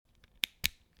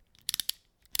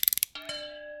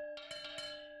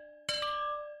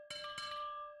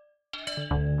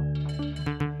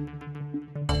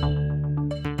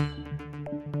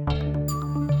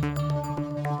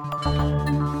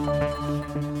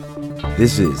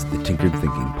This is the Tinkered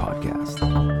Thinking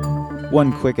Podcast.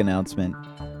 One quick announcement.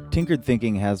 Tinkered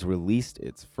Thinking has released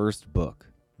its first book,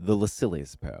 The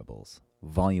Lucilius Parables,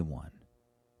 Volume 1.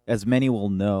 As many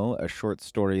will know, a short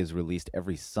story is released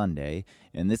every Sunday,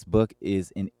 and this book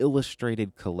is an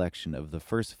illustrated collection of the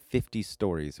first 50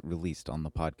 stories released on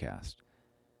the podcast.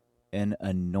 An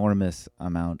enormous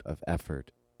amount of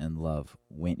effort and love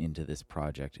went into this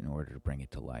project in order to bring it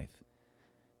to life.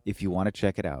 If you want to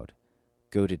check it out,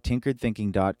 go to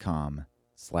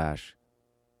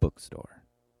tinkeredthinking.com/bookstore.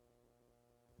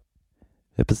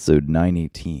 Episode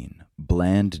 918,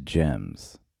 Bland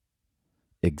Gems.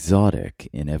 Exotic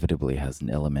inevitably has an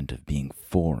element of being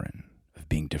foreign, of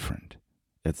being different.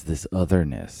 It's this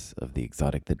otherness of the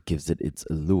exotic that gives it its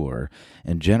allure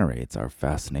and generates our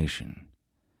fascination.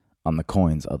 On the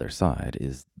coin's other side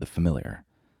is the familiar,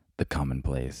 the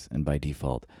commonplace, and by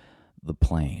default, the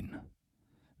plain.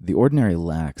 The ordinary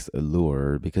lacks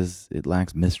allure because it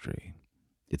lacks mystery.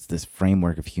 It's this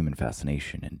framework of human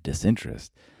fascination and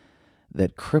disinterest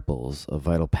that cripples a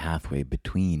vital pathway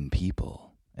between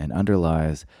people and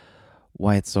underlies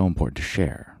why it's so important to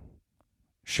share.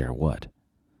 Share what?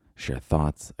 Share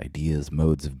thoughts, ideas,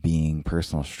 modes of being,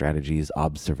 personal strategies,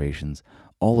 observations,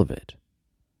 all of it.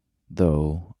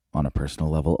 Though, on a personal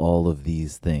level, all of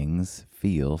these things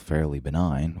feel fairly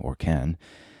benign, or can.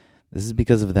 This is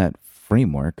because of that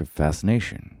framework of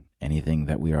fascination. Anything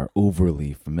that we are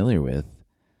overly familiar with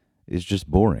is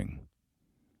just boring.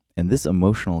 And this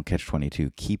emotional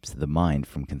catch-22 keeps the mind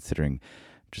from considering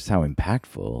just how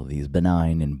impactful these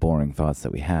benign and boring thoughts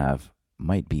that we have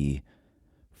might be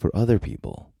for other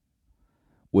people.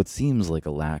 What seems like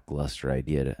a lackluster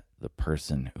idea to the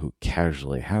person who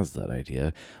casually has that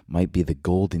idea might be the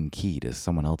golden key to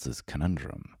someone else's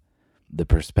conundrum. The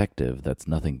perspective that's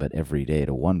nothing but everyday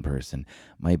to one person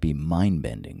might be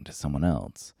mind-bending to someone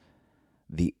else.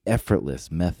 The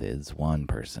effortless methods one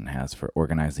person has for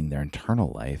organizing their internal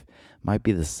life might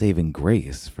be the saving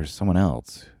grace for someone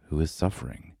else who is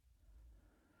suffering.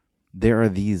 There are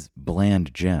these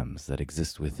bland gems that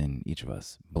exist within each of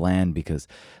us. Bland because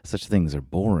such things are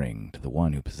boring to the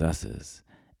one who possesses,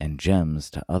 and gems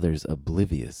to others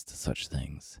oblivious to such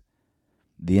things.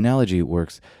 The analogy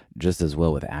works just as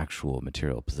well with actual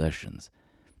material possessions.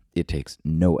 It takes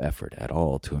no effort at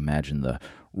all to imagine the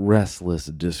restless,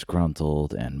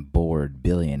 disgruntled, and bored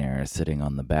billionaire sitting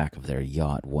on the back of their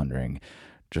yacht wondering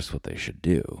just what they should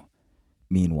do.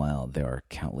 Meanwhile, there are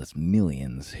countless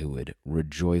millions who would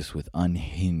rejoice with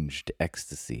unhinged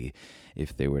ecstasy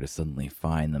if they were to suddenly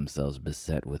find themselves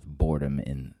beset with boredom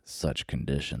in such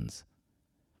conditions.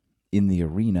 In the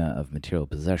arena of material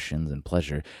possessions and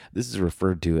pleasure, this is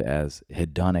referred to as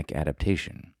hedonic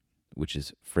adaptation, which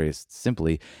is phrased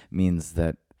simply means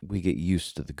that we get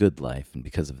used to the good life, and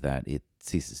because of that, it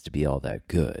ceases to be all that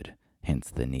good, hence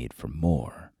the need for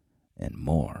more and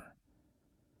more.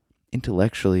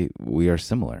 Intellectually, we are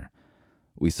similar.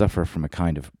 We suffer from a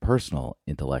kind of personal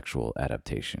intellectual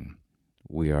adaptation.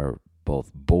 We are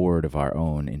both bored of our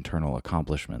own internal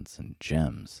accomplishments and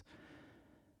gems.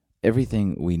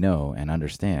 Everything we know and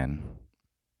understand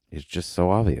is just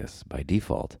so obvious by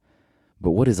default.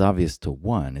 But what is obvious to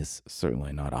one is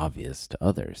certainly not obvious to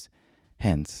others.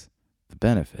 Hence, the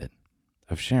benefit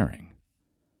of sharing.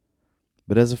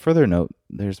 But as a further note,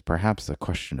 there's perhaps a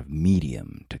question of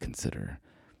medium to consider.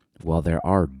 While there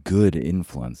are good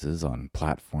influences on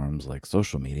platforms like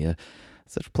social media,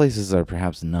 such places are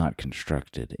perhaps not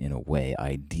constructed in a way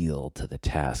ideal to the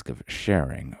task of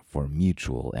sharing for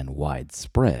mutual and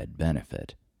widespread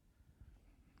benefit.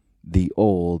 The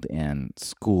old and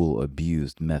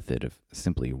school-abused method of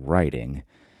simply writing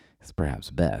is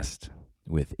perhaps best,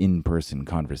 with in-person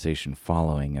conversation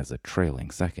following as a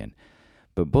trailing second,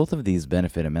 but both of these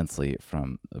benefit immensely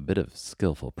from a bit of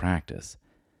skillful practice,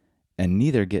 and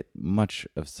neither get much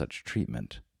of such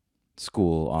treatment.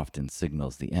 School often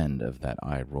signals the end of that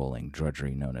eye-rolling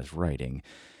drudgery known as writing,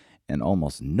 and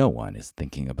almost no one is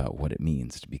thinking about what it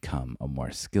means to become a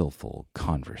more skillful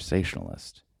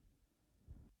conversationalist.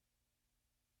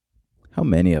 How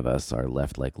many of us are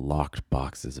left like locked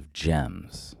boxes of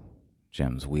gems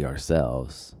we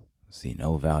ourselves see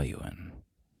no value in?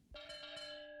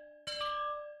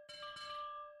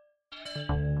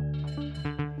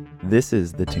 This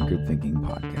is the Tinkered Thinking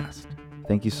Podcast.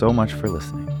 Thank you so much for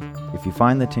listening. If you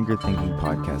find the Tinkered Thinking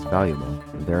Podcast valuable,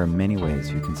 there are many ways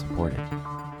you can support it.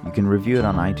 You can review it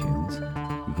on iTunes,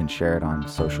 you can share it on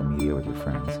social media with your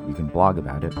friends, you can blog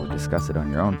about it or discuss it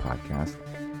on your own podcast,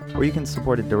 or you can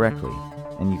support it directly,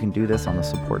 and you can do this on the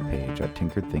support page at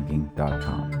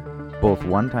tinkeredthinking.com. Both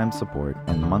one-time support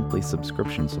and monthly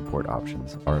subscription support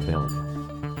options are available.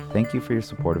 Thank you for your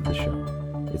support of the show.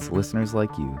 It's listeners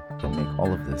like you that make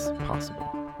all of this possible.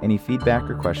 Any feedback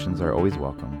or questions are always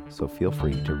welcome, so feel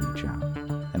free to reach out.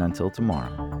 And until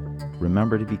tomorrow,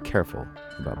 remember to be careful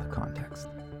about the context.